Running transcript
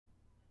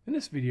In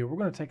this video, we're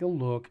going to take a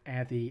look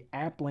at the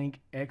Applink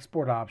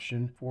export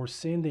option for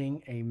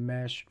sending a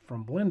mesh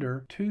from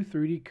Blender to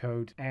 3D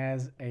Coat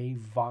as a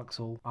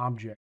voxel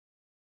object.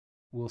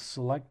 We'll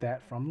select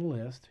that from the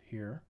list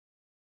here,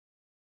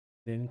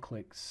 then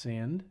click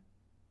Send,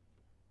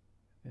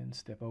 then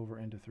step over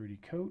into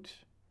 3D Coat.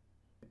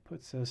 It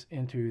puts us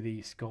into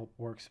the Sculpt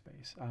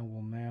workspace. I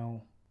will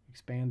now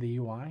expand the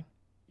UI.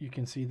 You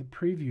can see the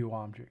preview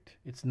object.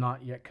 It's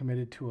not yet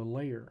committed to a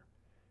layer.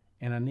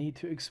 And I need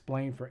to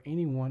explain for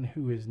anyone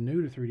who is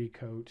new to 3D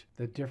Coat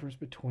the difference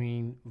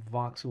between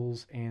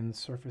voxels and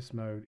surface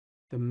mode.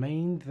 The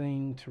main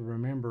thing to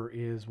remember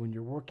is when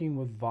you're working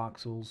with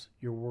voxels,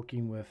 you're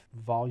working with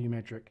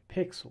volumetric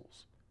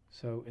pixels.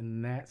 So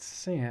in that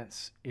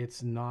sense,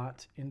 it's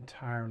not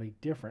entirely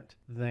different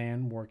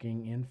than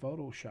working in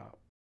Photoshop.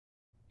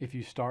 If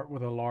you start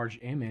with a large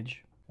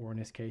image, or in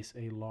this case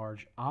a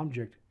large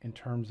object in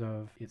terms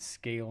of its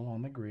scale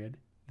on the grid,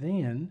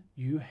 then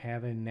you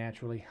have a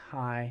naturally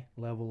high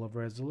level of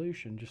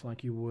resolution, just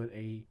like you would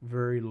a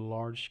very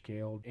large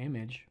scaled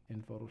image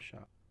in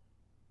Photoshop.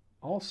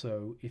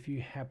 Also, if you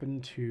happen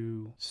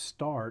to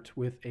start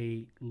with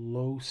a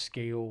low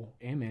scale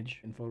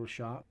image in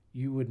Photoshop,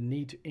 you would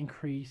need to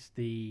increase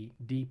the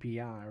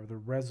DPI, or the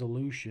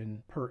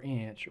resolution per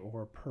inch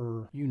or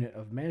per unit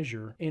of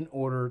measure, in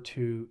order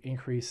to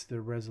increase the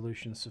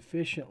resolution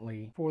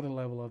sufficiently for the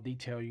level of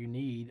detail you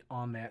need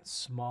on that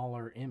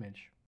smaller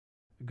image.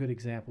 A good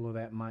example of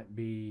that might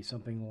be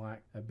something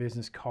like a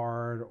business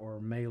card or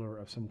mailer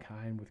of some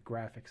kind with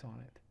graphics on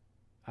it.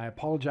 I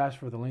apologize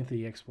for the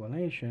lengthy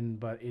explanation,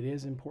 but it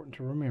is important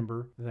to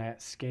remember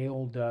that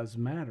scale does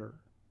matter.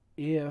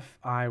 If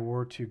I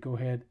were to go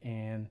ahead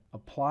and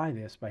apply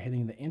this by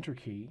hitting the Enter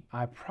key,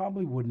 I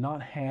probably would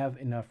not have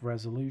enough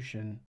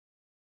resolution.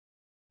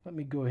 Let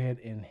me go ahead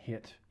and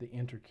hit the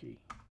Enter key.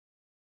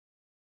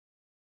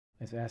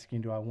 It's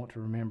asking, do I want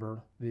to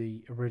remember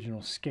the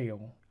original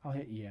scale? I'll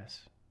hit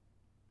yes.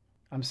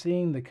 I'm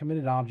seeing the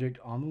committed object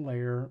on the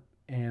layer,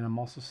 and I'm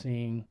also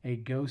seeing a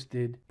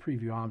ghosted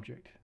preview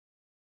object.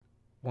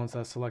 Once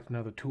I select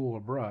another tool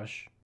or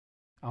brush,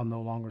 I'll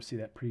no longer see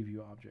that preview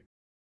object.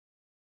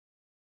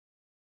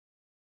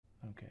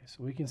 Okay,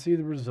 so we can see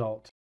the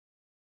result.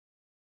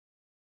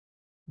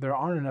 There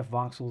aren't enough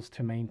voxels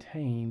to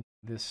maintain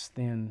this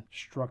thin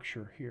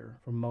structure here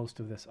for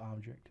most of this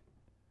object.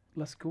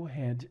 Let's go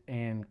ahead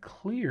and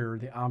clear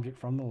the object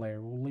from the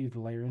layer. We'll leave the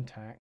layer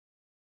intact.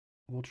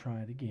 We'll try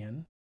it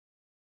again.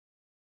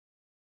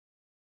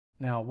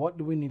 Now, what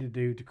do we need to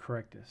do to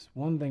correct this?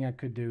 One thing I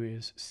could do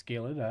is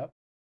scale it up.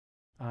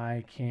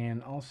 I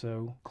can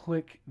also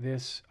click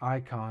this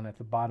icon at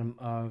the bottom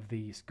of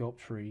the sculpt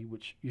tree,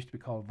 which used to be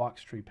called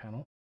Vox tree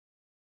panel.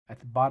 At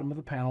the bottom of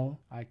the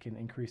panel, I can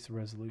increase the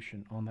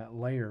resolution on that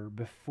layer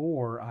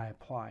before I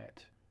apply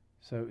it.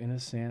 So in a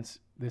sense,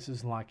 this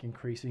is like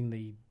increasing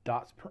the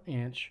dots per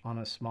inch on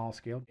a small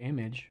scale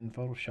image in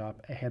Photoshop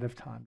ahead of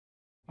time.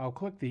 I'll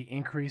click the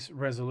increase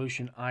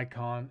resolution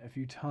icon a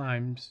few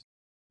times,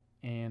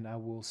 and I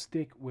will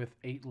stick with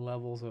 8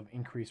 levels of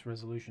increased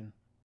resolution.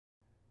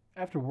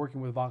 After working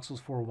with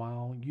voxels for a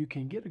while, you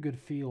can get a good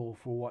feel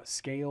for what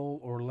scale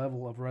or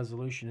level of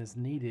resolution is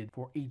needed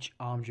for each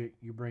object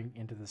you bring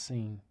into the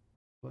scene.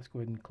 Let's go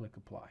ahead and click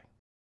Apply.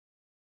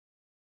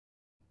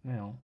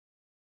 Now,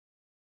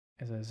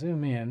 as I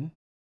zoom in,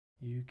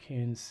 you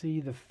can see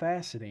the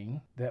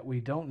faceting that we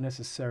don't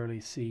necessarily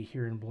see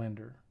here in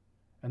Blender,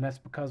 and that's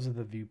because of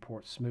the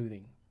viewport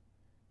smoothing.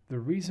 The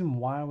reason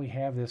why we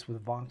have this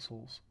with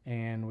voxels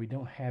and we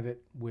don't have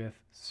it with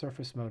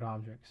surface mode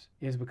objects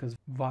is because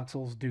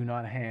voxels do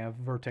not have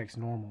vertex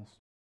normals.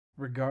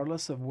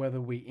 Regardless of whether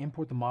we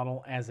import the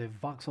model as a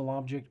voxel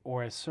object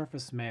or as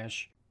surface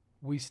mesh,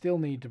 we still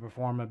need to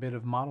perform a bit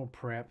of model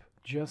prep,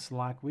 just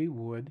like we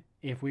would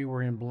if we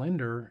were in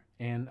Blender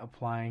and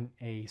applying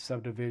a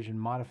subdivision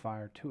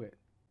modifier to it.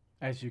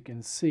 As you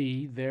can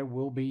see, there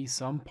will be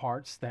some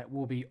parts that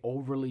will be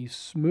overly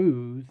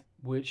smooth,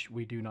 which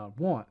we do not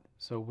want.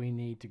 So we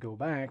need to go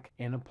back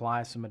and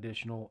apply some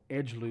additional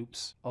edge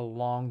loops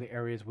along the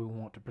areas we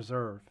want to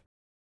preserve.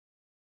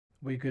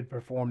 We could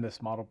perform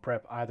this model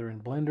prep either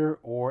in Blender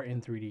or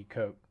in 3D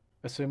Coat.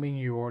 Assuming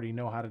you already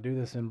know how to do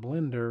this in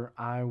Blender,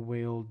 I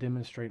will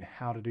demonstrate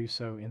how to do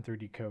so in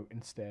 3D Coat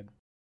instead.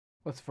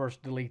 Let's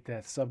first delete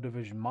that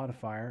subdivision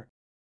modifier.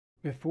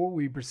 Before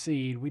we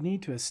proceed, we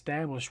need to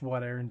establish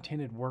what our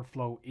intended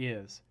workflow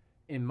is.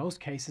 In most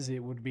cases,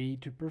 it would be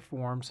to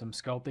perform some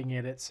sculpting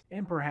edits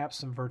and perhaps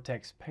some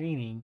vertex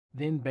painting,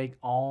 then bake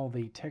all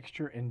the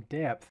texture and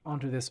depth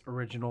onto this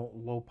original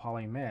low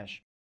poly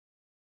mesh.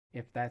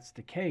 If that's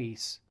the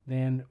case,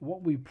 then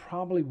what we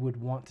probably would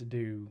want to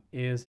do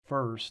is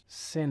first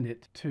send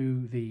it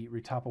to the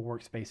Retoppa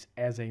workspace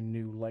as a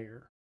new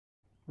layer,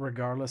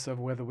 regardless of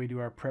whether we do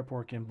our prep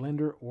work in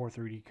Blender or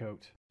 3D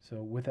Coat.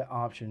 So with that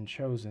option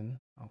chosen,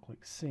 I'll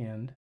click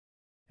Send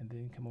and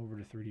then come over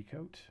to 3D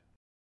Coat.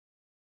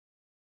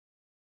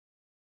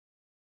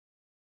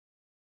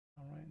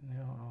 All right,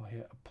 now I'll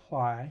hit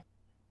Apply.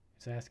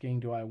 It's asking,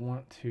 do I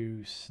want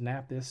to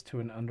snap this to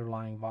an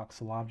underlying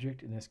voxel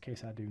object? In this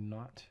case, I do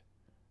not.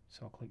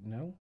 So I'll click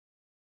No.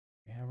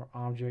 We have our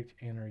object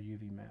and our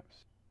UV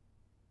maps.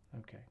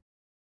 Okay.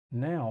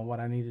 Now what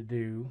I need to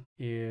do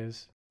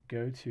is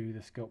go to the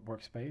Sculpt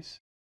workspace.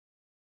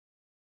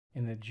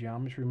 In the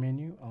geometry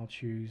menu, I'll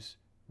choose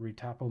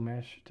Retypo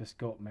Mesh to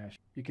Sculpt Mesh.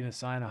 You can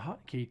assign a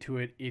hotkey to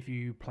it if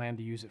you plan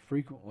to use it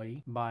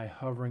frequently by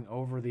hovering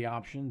over the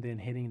option, then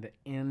hitting the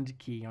End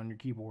key on your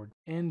keyboard,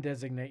 and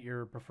designate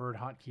your preferred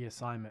hotkey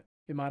assignment.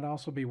 It might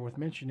also be worth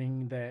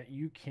mentioning that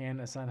you can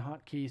assign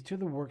hotkeys to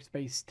the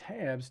workspace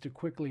tabs to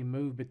quickly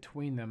move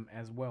between them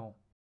as well.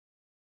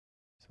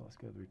 So let's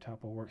go to the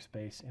Retypo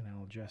workspace and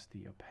I'll adjust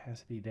the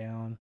opacity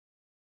down.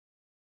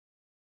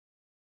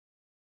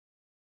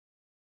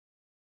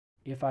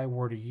 If I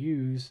were to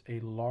use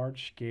a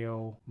large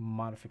scale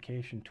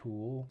modification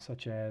tool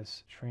such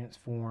as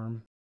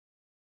Transform,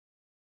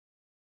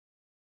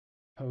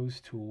 Pose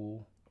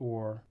tool,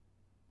 or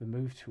the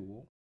Move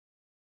tool,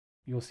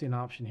 you'll see an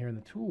option here in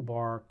the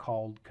toolbar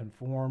called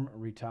Conform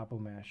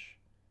Retypo Mesh.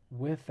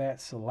 With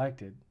that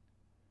selected,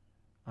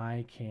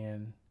 I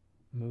can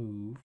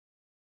move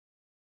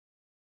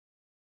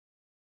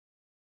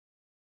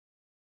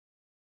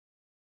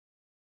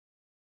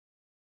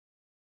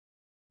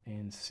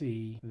and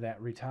see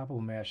that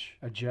Retypo Mesh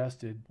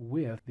adjusted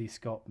with the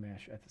Sculpt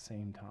Mesh at the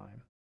same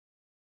time.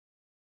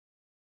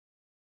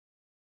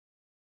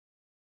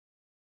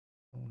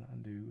 I want to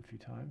undo a few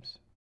times.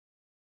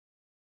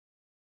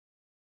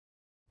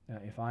 Now,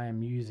 if I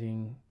am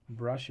using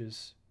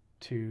brushes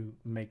to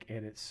make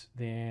edits,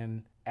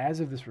 then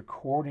as of this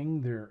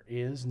recording, there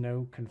is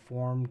no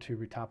Conform to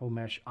Retypo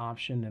Mesh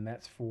option, and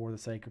that's for the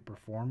sake of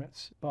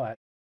performance. But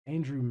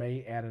Andrew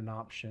may add an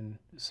option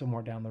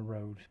somewhere down the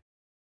road.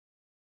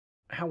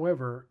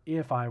 However,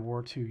 if I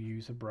were to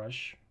use a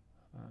brush,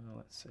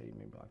 let's say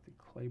maybe like the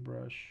clay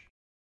brush,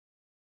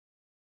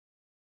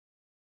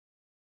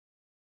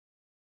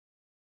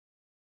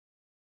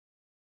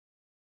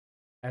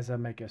 as I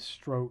make a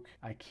stroke,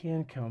 I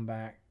can come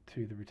back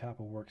to the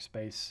Retypo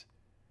workspace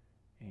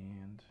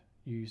and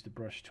use the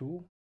brush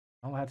tool.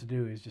 All I have to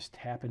do is just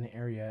tap in the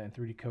area and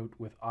 3D coat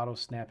with auto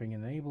snapping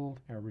enabled.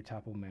 Our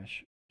Retypo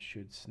Mesh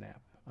should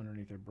snap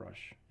underneath our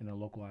brush in a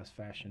localized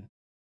fashion.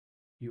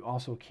 You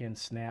also can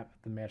snap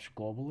the mesh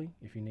globally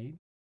if you need.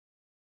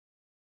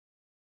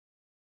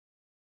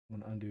 I'm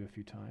going to undo a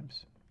few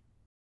times.